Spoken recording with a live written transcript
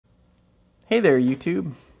Hey there,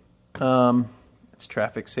 YouTube. It's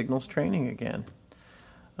traffic signals training again.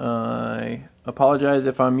 I apologize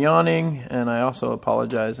if I'm yawning, and I also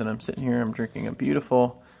apologize that I'm sitting here, I'm drinking a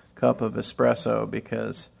beautiful cup of espresso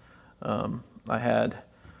because I had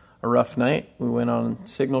a rough night. We went on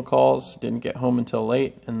signal calls, didn't get home until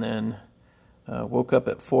late, and then woke up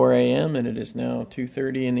at 4 a.m. and it is now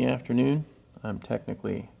 2:30 in the afternoon. I'm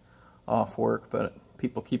technically off work, but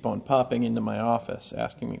people keep on popping into my office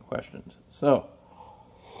asking me questions. So,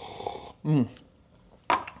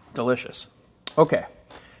 delicious. Okay,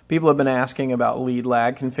 people have been asking about lead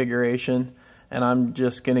lag configuration, and I'm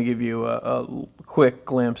just going to give you a quick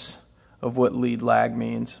glimpse of what lead lag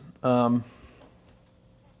means. Lead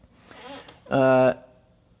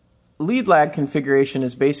lag configuration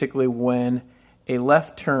is basically when a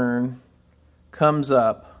left turn comes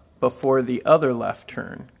up before the other left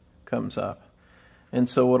turn comes up. And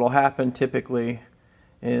so what will happen typically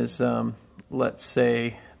is, let's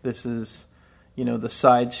say this is, the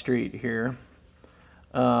side street here,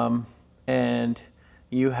 and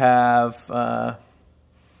you have a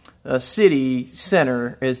city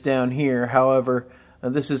center is down here. However,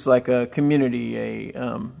 this is like a community,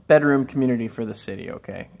 a bedroom community for the city,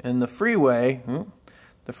 okay? And the freeway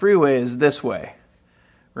is this way,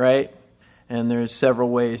 right? And there's several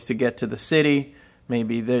ways to get to the city.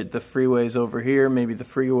 Maybe the freeway's over here, maybe the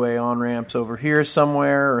freeway on-ramp's over here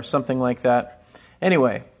somewhere or something like that.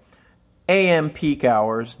 Anyway, AM peak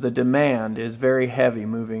hours, the demand is very heavy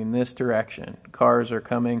moving in this direction. Cars are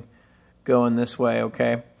going this way,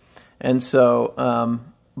 okay? And so,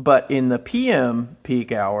 but in the PM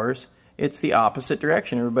peak hours, it's the opposite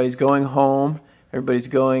direction. Everybody's going home, everybody's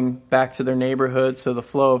going back to their neighborhood, so the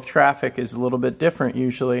flow of traffic is a little bit different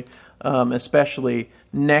usually, especially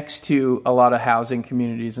next to a lot of housing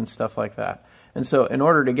communities and stuff like that. And so in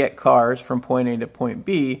order to get cars from point A to point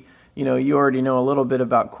B, you already know a little bit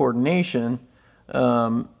about coordination.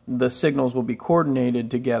 The signals will be coordinated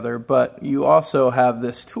together, but you also have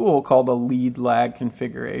this tool called a lead lag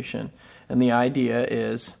configuration. And the idea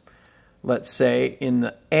is, let's say in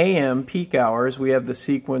the AM peak hours, we have the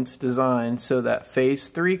sequence designed so that phase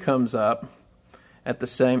 3 comes up at the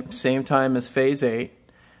same time as phase 8.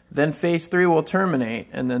 Then phase 3 will terminate,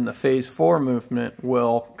 and then the phase 4 movement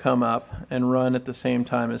will come up and run at the same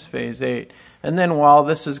time as phase 8. And then while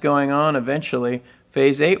this is going on, eventually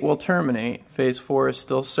phase 8 will terminate, phase 4 is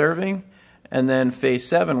still serving, and then phase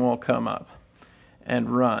 7 will come up and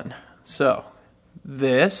run. So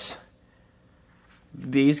these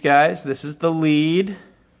guys, this is the lead,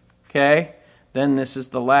 okay? Then this is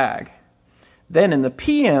the lag. Then in the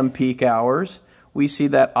PM peak hours, we see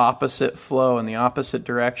that opposite flow in the opposite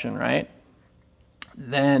direction, right?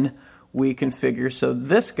 Then we configure so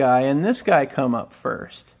this guy and this guy come up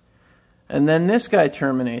first. And then this guy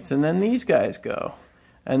terminates, and then these guys go.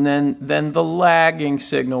 And then the lagging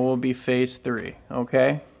signal will be phase 3,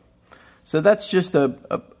 okay? So that's just a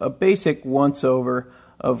basic once-over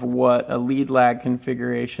of what a lead lag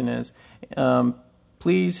configuration is.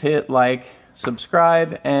 Please hit like,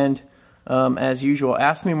 subscribe, and as usual,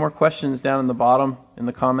 ask me more questions down in the bottom in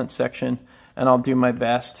the comments section, and I'll do my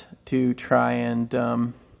best to try and,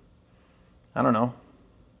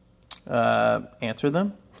 answer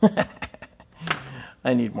them.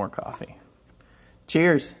 I need more coffee.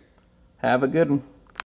 Cheers. Have a good one.